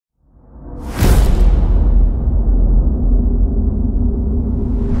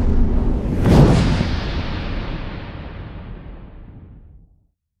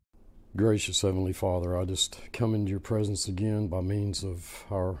Gracious Heavenly Father, I just come into your presence again by means of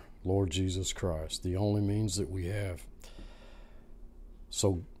our Lord Jesus Christ, the only means that we have.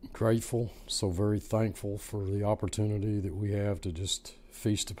 So grateful, so very thankful for the opportunity that we have to just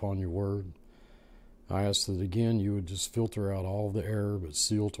feast upon your word. I ask that again you would just filter out all the error, but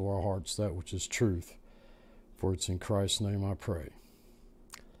seal to our hearts that which is truth. For it's in Christ's name I pray.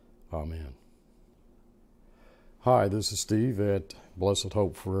 Amen. Hi, this is Steve at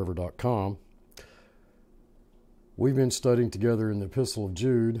blessedhopeforever.com. We've been studying together in the Epistle of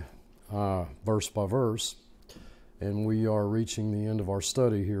Jude, verse by verse, and we are reaching the end of our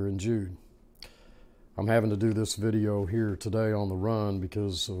study here in Jude. I'm having to do this video here today on the run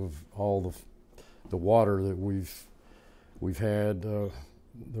because of all the water that we've had. The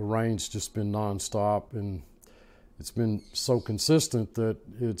rain's just been nonstop, and it's been so consistent that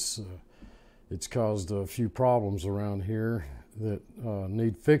it's caused a few problems around here that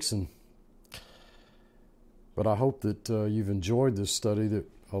need fixing. But I hope that you've enjoyed this study,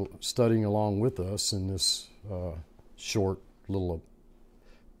 studying along with us in this short little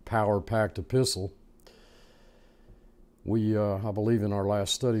power-packed epistle. I believe in our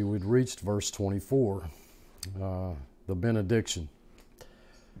last study we'd reached verse 24, the benediction.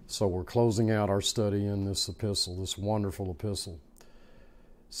 So we're closing out our study in this epistle, this wonderful epistle.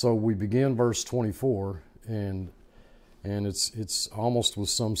 So we begin verse 24, and it's almost with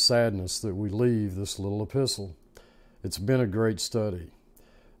some sadness that we leave this little epistle. It's been a great study.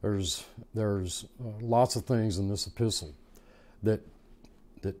 There's lots of things in this epistle that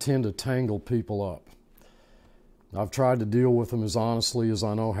tend to tangle people up. I've tried to deal with them as honestly as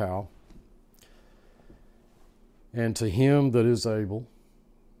I know how. And to him that is able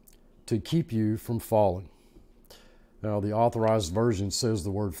to keep you from falling. Now, the Authorized Version says the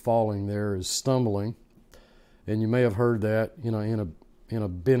word falling there is stumbling. And you may have heard that, in a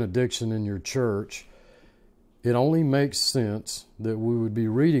benediction in your church. It only makes sense that we would be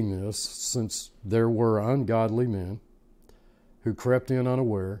reading this since there were ungodly men who crept in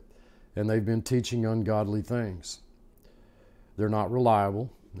unaware, and they've been teaching ungodly things. They're not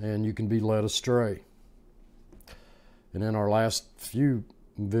reliable, and you can be led astray. And in our last few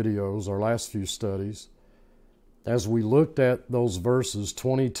videos, our last few studies, as we looked at those verses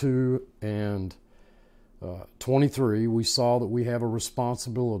 22 and 23, we saw that we have a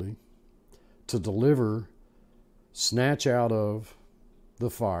responsibility to deliver, snatch out of the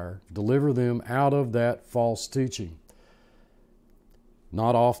fire, deliver them out of that false teaching.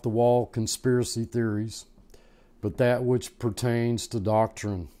 Not off-the-wall conspiracy theories, but that which pertains to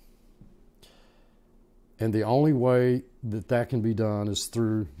doctrine. And the only way that can be done is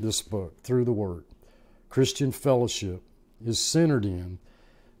through this book, through the Word. Christian fellowship is centered in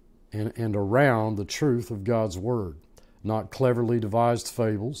and around the truth of God's Word, not cleverly devised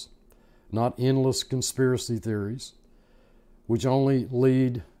fables, not endless conspiracy theories, which only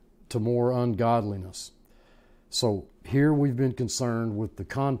lead to more ungodliness. So here we've been concerned with the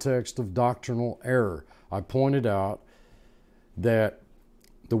context of doctrinal error. I pointed out that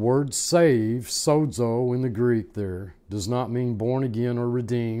the word save, sozo in the Greek there, does not mean born again or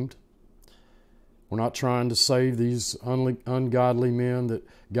redeemed. We're not trying to save these ungodly men that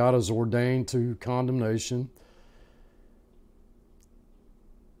God has ordained to condemnation.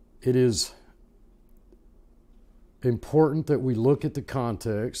 It is important that we look at the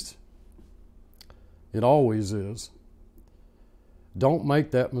context. It always is. Don't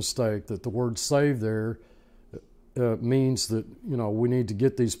make that mistake that the word save there means that, we need to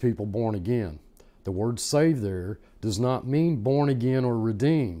get these people born again. The word save there does not mean born again or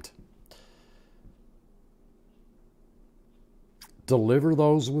redeemed. Deliver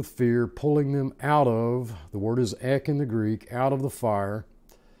those with fear, pulling them out of, the word is ek in the Greek, out of the fire,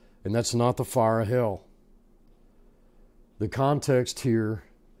 and that's not the fire of hell. The context here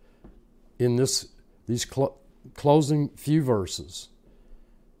in these closing few verses,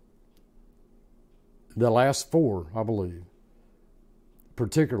 the last four, I believe,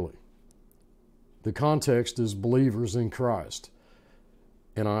 particularly, the context is believers in Christ.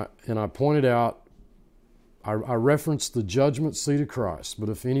 And I pointed out, I referenced the judgment seat of Christ, but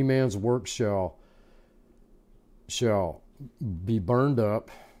if any man's work shall be burned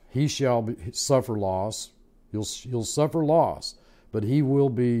up, he shall suffer loss. He'll suffer loss, but he will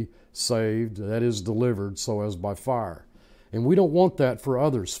be saved, that is delivered, so as by fire. And we don't want that for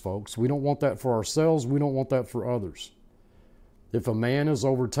others, folks. We don't want that for ourselves. We don't want that for others. If a man is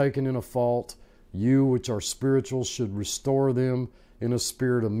overtaken in a fault, you which are spiritual should restore them in a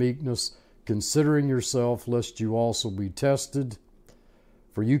spirit of meekness, considering yourself, lest you also be tested,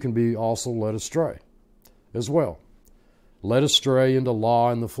 for you can be also led astray as well. led astray into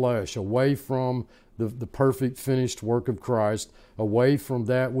law in the flesh, away from the perfect finished work of Christ, away from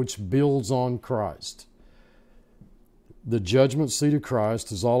that which builds on Christ. The judgment seat of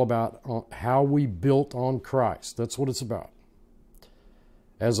Christ is all about how we built on Christ. That's what it's about.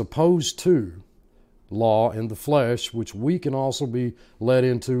 As opposed to law in the flesh, which we can also be led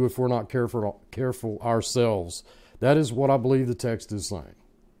into if we're not careful ourselves. That is what I believe the text is saying.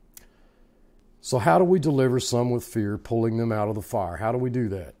 So how do we deliver some with fear, pulling them out of the fire? How do we do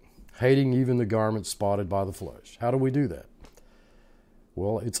that? Hating even the garment spotted by the flesh. How do we do that?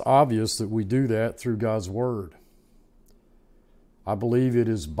 Well, it's obvious that we do that through God's Word. I believe it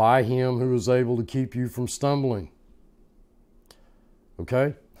is by Him who is able to keep you from stumbling.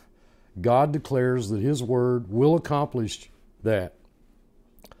 Okay? God declares that His Word will accomplish that.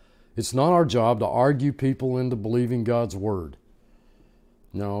 It's not our job to argue people into believing God's Word.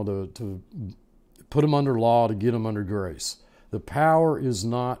 No, to put them under law to get them under grace. The power is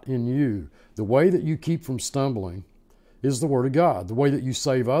not in you. The way that you keep from stumbling is the Word of God. The way that you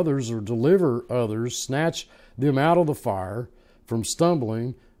save others or deliver others, snatch them out of the fire from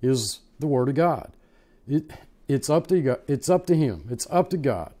stumbling, is the Word of God. It's up to God. It's up to Him. It's up to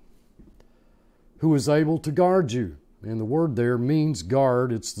God, who is able to guard you. And the word there means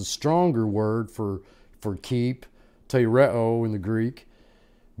guard. It's the stronger word for keep, tereo in the Greek,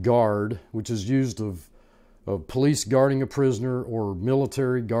 guard, which is used of police guarding a prisoner or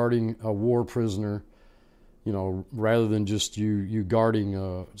military guarding a war prisoner, rather than just you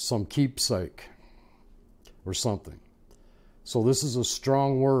guarding some keepsake or something. So this is a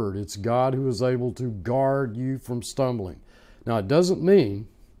strong word. It's God who is able to guard you from stumbling. Now, it doesn't mean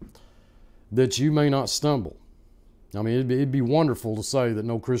that you may not stumble. I mean, it'd be wonderful to say that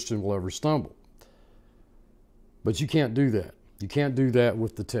no Christian will ever stumble. But you can't do that. You can't do that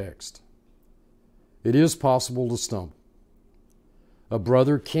with the text. It is possible to stumble. A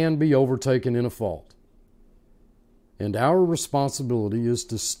brother can be overtaken in a fault. And our responsibility is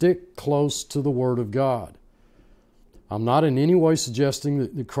to stick close to the Word of God. I'm not in any way suggesting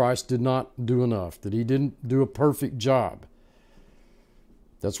that Christ did not do enough, that He didn't do a perfect job.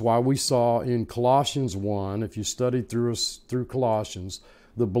 That's why we saw in Colossians 1, if you studied through Colossians,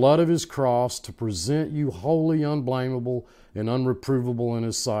 the blood of His cross to present you holy, unblameable, and unreprovable in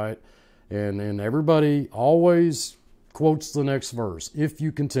His sight. And everybody always quotes the next verse, if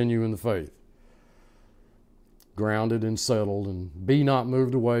you continue in the faith. Grounded and settled, and be not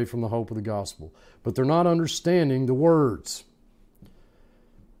moved away from the hope of the gospel. But they're not understanding the words.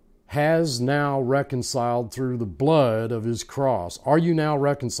 Has now reconciled through the blood of His cross. Are you now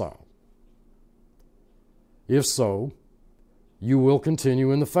reconciled? If so, you will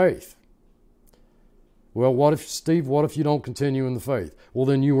continue in the faith. Well, what if you don't continue in the faith? Well,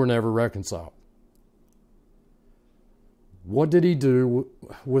 then you were never reconciled. What did He do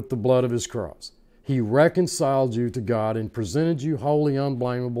with the blood of His cross? He reconciled you to God and presented you holy,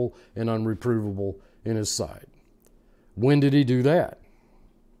 unblameable, and unreprovable in His sight. When did He do that?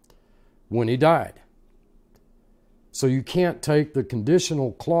 When He died. So you can't take the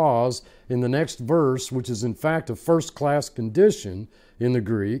conditional clause in the next verse, which is in fact a first-class condition in the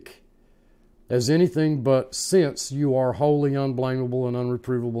Greek, as anything but since you are holy, unblameable, and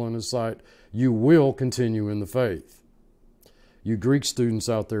unreprovable in His sight, you will continue in the faith. You Greek students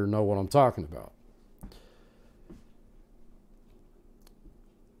out there know what I'm talking about.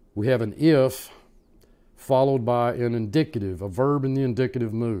 We have an if followed by an indicative, a verb in the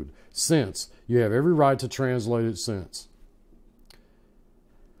indicative mood. Since. You have every right to translate it since.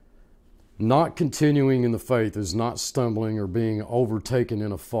 Not continuing in the faith is not stumbling or being overtaken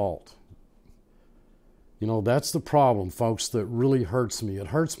in a fault. That's the problem, folks, that really hurts me. It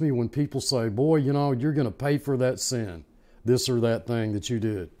hurts me when people say, boy, you're going to pay for that sin, this or that thing that you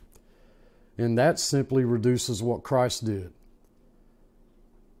did. And that simply reduces what Christ did.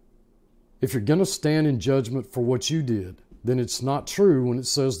 If you're going to stand in judgment for what you did, then it's not true when it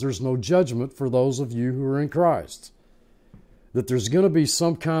says there's no judgment for those of you who are in Christ. That there's going to be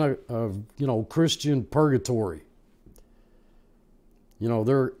some kind of Christian purgatory.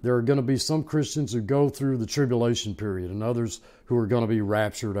 There are going to be some Christians who go through the tribulation period and others who are going to be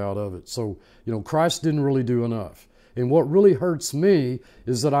raptured out of it. So, Christ didn't really do enough. And what really hurts me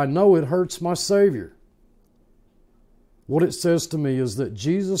is that I know it hurts my Savior. What it says to me is that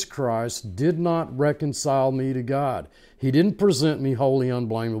Jesus Christ did not reconcile me to God. He didn't present me holy,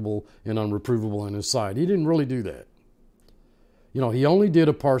 unblameable, and unreprovable in His sight. He didn't really do that. He only did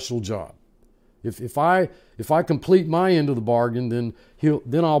a partial job. If I complete my end of the bargain, then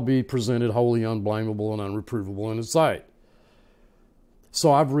I'll be presented holy, unblameable, and unreprovable in His sight.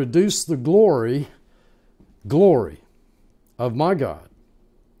 So I've reduced the glory of my God.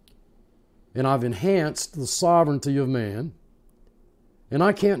 And I've enhanced the sovereignty of man. And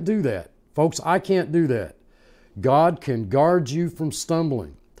I can't do that. Folks, I can't do that. God can guard you from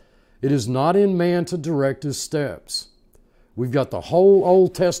stumbling. It is not in man to direct his steps. We've got the whole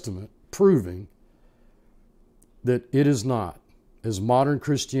Old Testament proving that it is not, as modern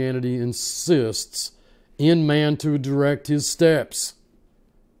Christianity insists, in man to direct his steps.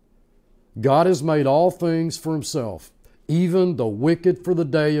 God has made all things for himself, even the wicked for the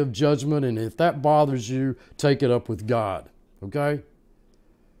day of judgment, and if that bothers you, take it up with God. Okay?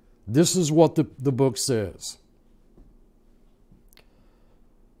 This is what the book says.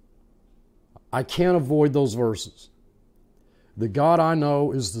 I can't avoid those verses. The God I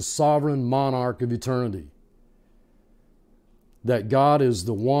know is the sovereign monarch of eternity. That God is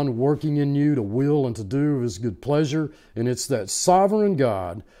the one working in you to will and to do of his good pleasure, and it's that sovereign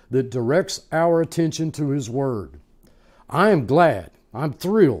God that directs our attention to his word. I am glad, I'm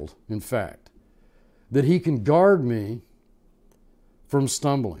thrilled, in fact, that he can guard me from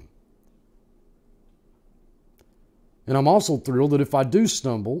stumbling. And I'm also thrilled that if I do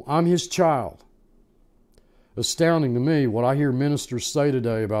stumble, I'm his child. Astounding to me what I hear ministers say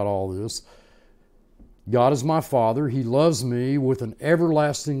today about all this. God is my Father. He loves me with an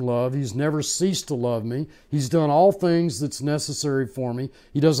everlasting love. He's never ceased to love me. He's done all things that's necessary for me.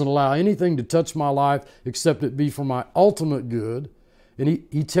 He doesn't allow anything to touch my life except it be for my ultimate good. And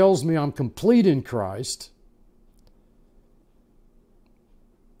he tells me I'm complete in Christ.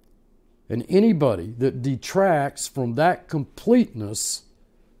 And anybody that detracts from that completeness,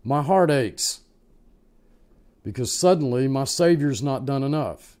 my heart aches. Because suddenly my Savior's not done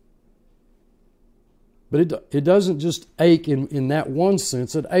enough. But it doesn't just ache in that one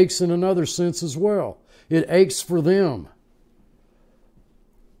sense. It aches in another sense as well. It aches for them.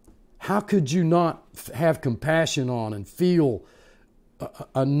 How could you not have compassion on and feel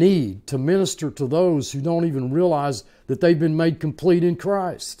a need to minister to those who don't even realize that they've been made complete in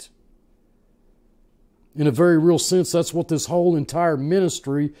Christ? In a very real sense, that's what this whole entire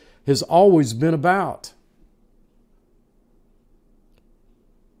ministry has always been about.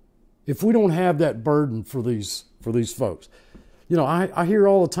 If we don't have that burden for these folks. You know, I hear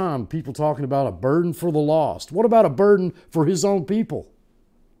all the time people talking about a burden for the lost. What about a burden for his own people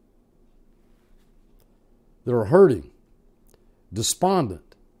that are hurting,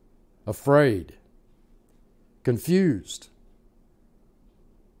 despondent, afraid, confused?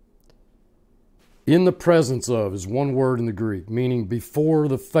 In the presence of is one word in the Greek, meaning before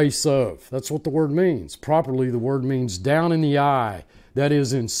the face of. That's what the word means. Properly, the word means down in the eye. That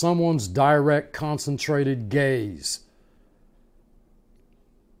is, in someone's direct, concentrated gaze.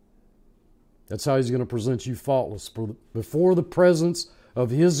 That's how he's going to present you faultless before the presence of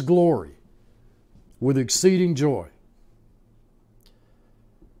his glory with exceeding joy.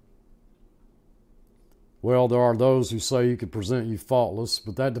 Well, there are those who say he could present you faultless,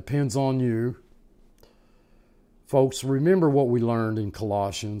 but that depends on you. Folks, remember what we learned in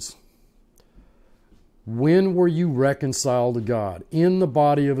Colossians. When were you reconciled to God? In the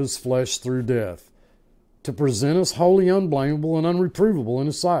body of his flesh through death, to present us holy, unblameable, and unreprovable in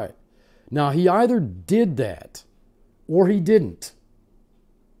his sight. Now, he either did that or he didn't.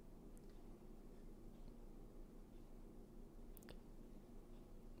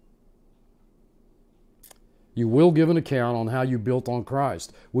 You will give an account on how you built on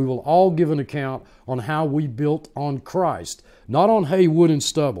Christ. We will all give an account on how we built on Christ. Not on hay, wood, and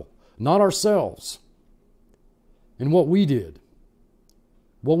stubble. Not ourselves. And what we did.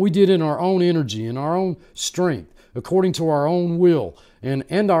 What we did in our own energy, in our own strength, according to our own will,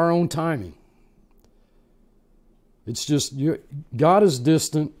 and our own timing. It's just, God is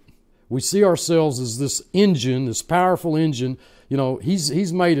distant. We see ourselves as this engine, this powerful engine. You know,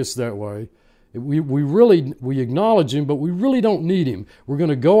 He's made us that way. We acknowledge Him, but we really don't need Him. We're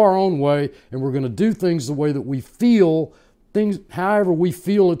going to go our own way, and we're going to do things the way that we feel, things however we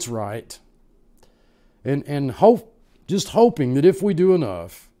feel it's right. And just hoping that if we do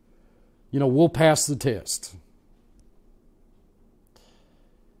enough, we'll pass the test.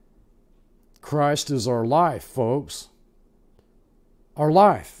 Christ is our life, folks. Our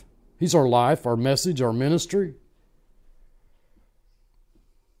life. He's our life, our message, our ministry.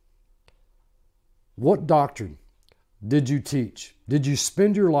 What doctrine did you teach? Did you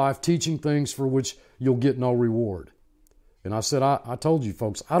spend your life teaching things for which you'll get no reward? And I said, I told you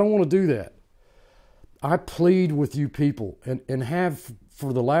folks, I don't want to do that. I plead with you people and have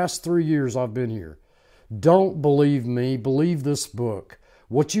for the last 3 years I've been here. Don't believe me, believe this book.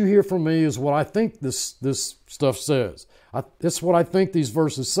 What you hear from me is what I think this stuff says. That's what I think these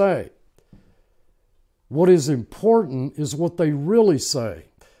verses say. What is important is what they really say.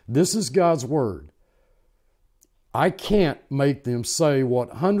 This is God's Word. I can't make them say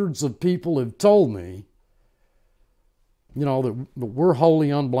what hundreds of people have told me, that we're holy,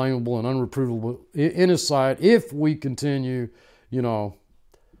 unblameable, and unreprovable in His sight if we continue, in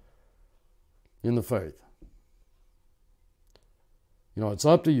the faith. It's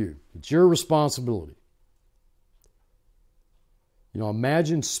up to you. It's your responsibility.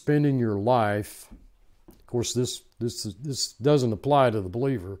 Imagine spending your life, of course this doesn't apply to the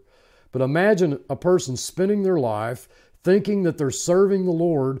believer, but imagine a person spending their life thinking that they're serving the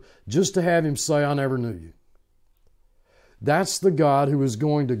Lord just to have Him say, I never knew you. That's the God who is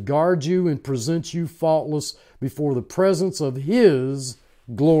going to guard you and present you faultless before the presence of His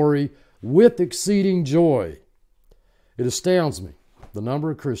glory with exceeding joy. It astounds me, the number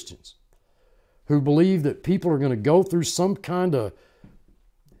of Christians who believe that people are going to go through some kind of,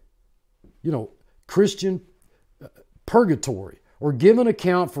 Christian purgatory or give an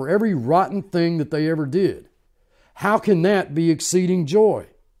account for every rotten thing that they ever did. How can that be exceeding joy?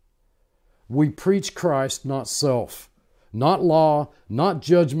 We preach Christ, not self, not law, not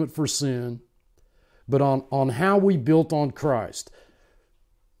judgment for sin, but on how we built on Christ.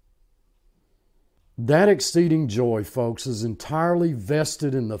 That exceeding joy, folks, is entirely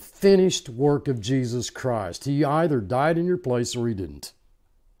vested in the finished work of Jesus Christ. He either died in your place or He didn't.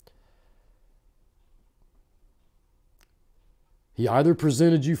 He either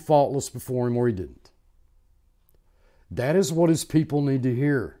presented you faultless before Him or He didn't. That is what His people need to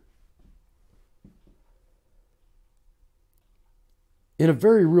hear. In a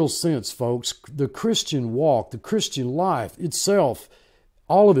very real sense, folks, the Christian walk, the Christian life itself,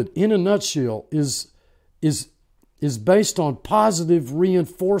 all of it in a nutshell is based on positive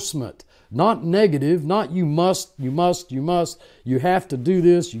reinforcement, not negative, not you must, you have to do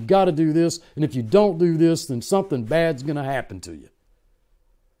this, you got to do this, and if you don't do this, then something bad's going to happen to you.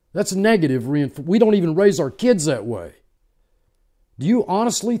 That's negative reinforcement. We don't even raise our kids that way. Do you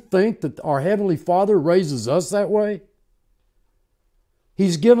honestly think that our Heavenly Father raises us that way?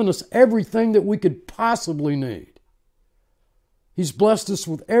 He's given us everything that we could possibly need. He's blessed us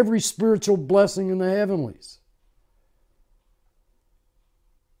with every spiritual blessing in the heavenlies.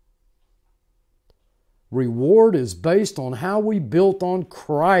 Reward is based on how we built on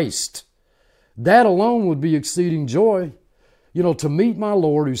Christ. That alone would be exceeding joy. To meet my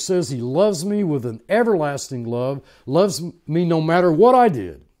Lord who says He loves me with an everlasting love, loves me no matter what I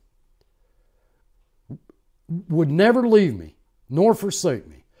did, would never leave me, nor forsake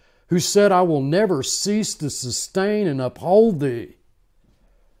me, who said, I will never cease to sustain and uphold thee.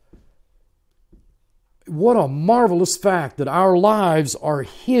 What a marvelous fact that our lives are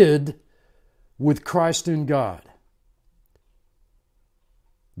hid with Christ in God.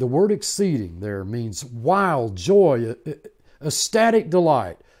 The word exceeding there means wild joy, ecstatic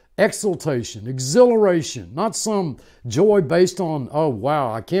delight, exultation, exhilaration, not some joy based on, oh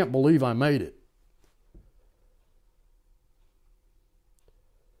wow, I can't believe I made it.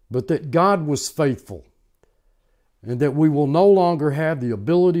 But that God was faithful and that we will no longer have the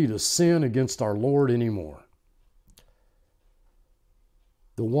ability to sin against our Lord anymore.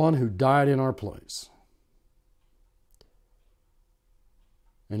 The one who died in our place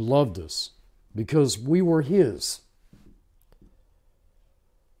and loved us because we were His.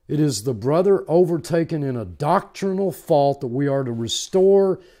 It is the brother overtaken in a doctrinal fault that we are to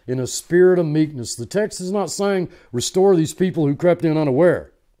restore in a spirit of meekness. The text is not saying restore these people who crept in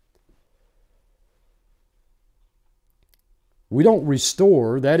unaware. We don't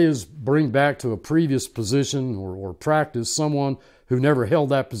restore, that is, bring back to a previous position or practice someone who never held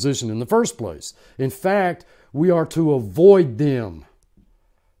that position in the first place. In fact, we are to avoid them.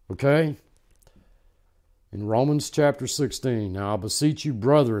 Okay? In Romans chapter 16, now I beseech you,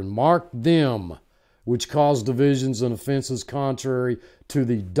 brethren, mark them which cause divisions and offenses contrary to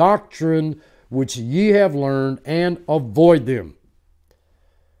the doctrine which ye have learned, and avoid them.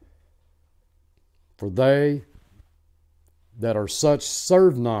 For they that are such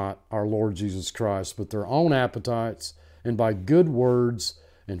serve not our Lord Jesus Christ, but their own appetites, and by good words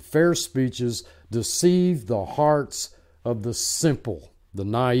and fair speeches deceive the hearts of the simple, the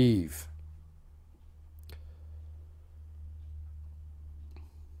naive.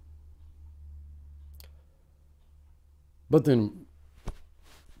 But then,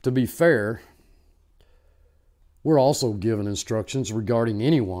 to be fair, we're also given instructions regarding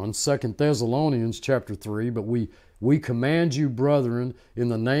anyone. 2 Thessalonians chapter 3, but we command you, brethren, in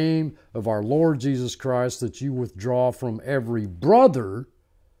the name of our Lord Jesus Christ, that you withdraw from every brother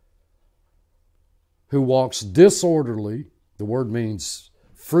who walks disorderly, the word means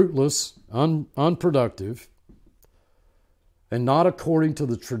fruitless, unproductive, and not according to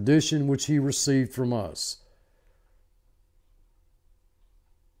the tradition which he received from us.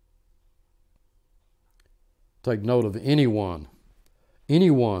 Take note of anyone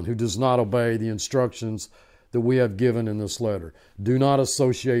who does not obey the instructions that we have given in this letter. Do not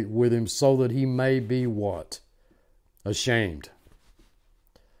associate with him so that he may be what? Ashamed.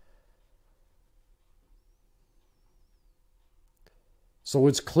 So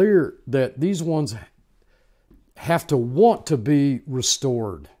it's clear that these ones have to want to be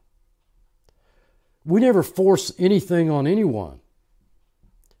restored. We never force anything on anyone.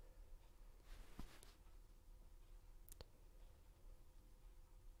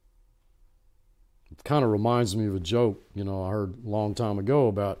 It kind of reminds me of a joke, I heard a long time ago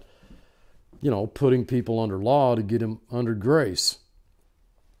about, putting people under law to get them under grace.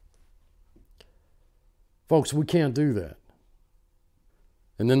 Folks, we can't do that.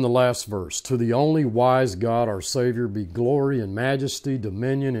 And then the last verse, to the only wise God, our Savior, be glory and majesty,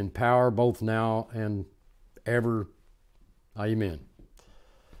 dominion and power, both now and ever. Amen.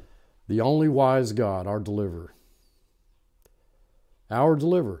 The only wise God, our deliverer. Our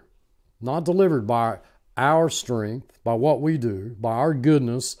deliverer. Not delivered by our strength, by what we do, by our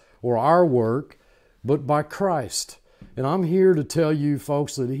goodness or our work, but by Christ. And I'm here to tell you,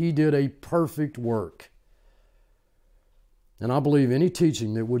 folks, that he did a perfect work. And I believe any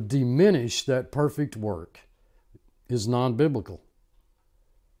teaching that would diminish that perfect work is non-biblical.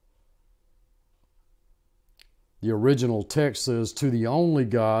 The original text says, to the only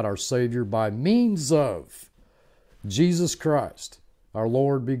God, our Savior, by means of Jesus Christ, our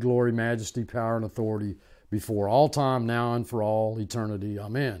Lord, be glory, majesty, power, and authority before all time, now and for all eternity.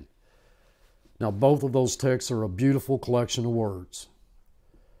 Amen. Now, both of those texts are a beautiful collection of words.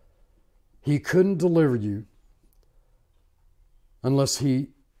 He couldn't deliver you unless he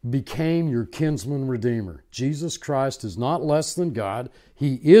became your kinsman redeemer. Jesus Christ is not less than God.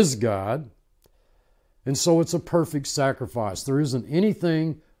 He is God. And so it's a perfect sacrifice. There isn't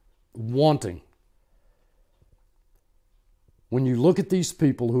anything wanting. When you look at these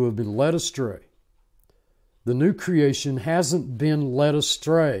people who have been led astray, the new creation hasn't been led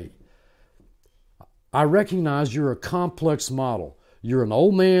astray. I recognize you're a complex model. You're an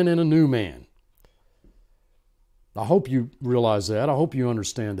old man and a new man. I hope you realize that. I hope you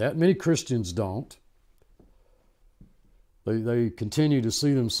understand that. Many Christians don't. They continue to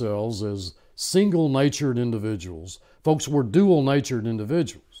see themselves as single-natured individuals. Folks, we're dual-natured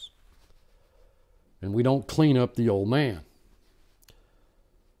individuals. And we don't clean up the old man.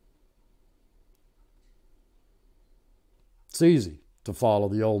 It's easy to follow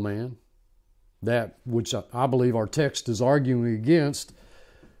the old man. That which I believe our text is arguing against.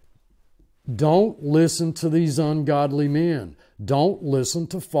 Don't listen to these ungodly men. Don't listen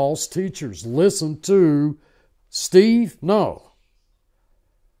to false teachers. Listen to Steve? No.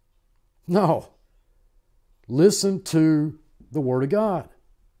 Listen to the Word of God.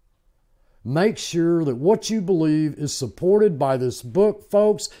 Make sure that what you believe is supported by this book,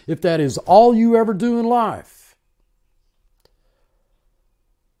 folks, if that is all you ever do in life.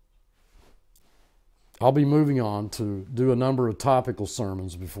 I'll be moving on to do a number of topical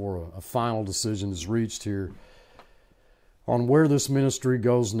sermons before a final decision is reached here on where this ministry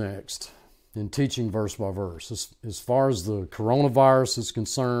goes next in teaching verse by verse. As far as the coronavirus is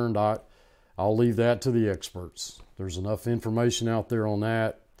concerned, I'll leave that to the experts. There's enough information out there on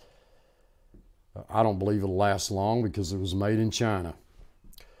that. I don't believe it'll last long because it was made in China.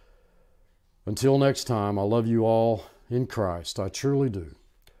 Until next time, I love you all in Christ. I truly do.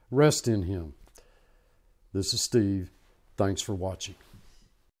 Rest in Him. This is Steve. Thanks for watching.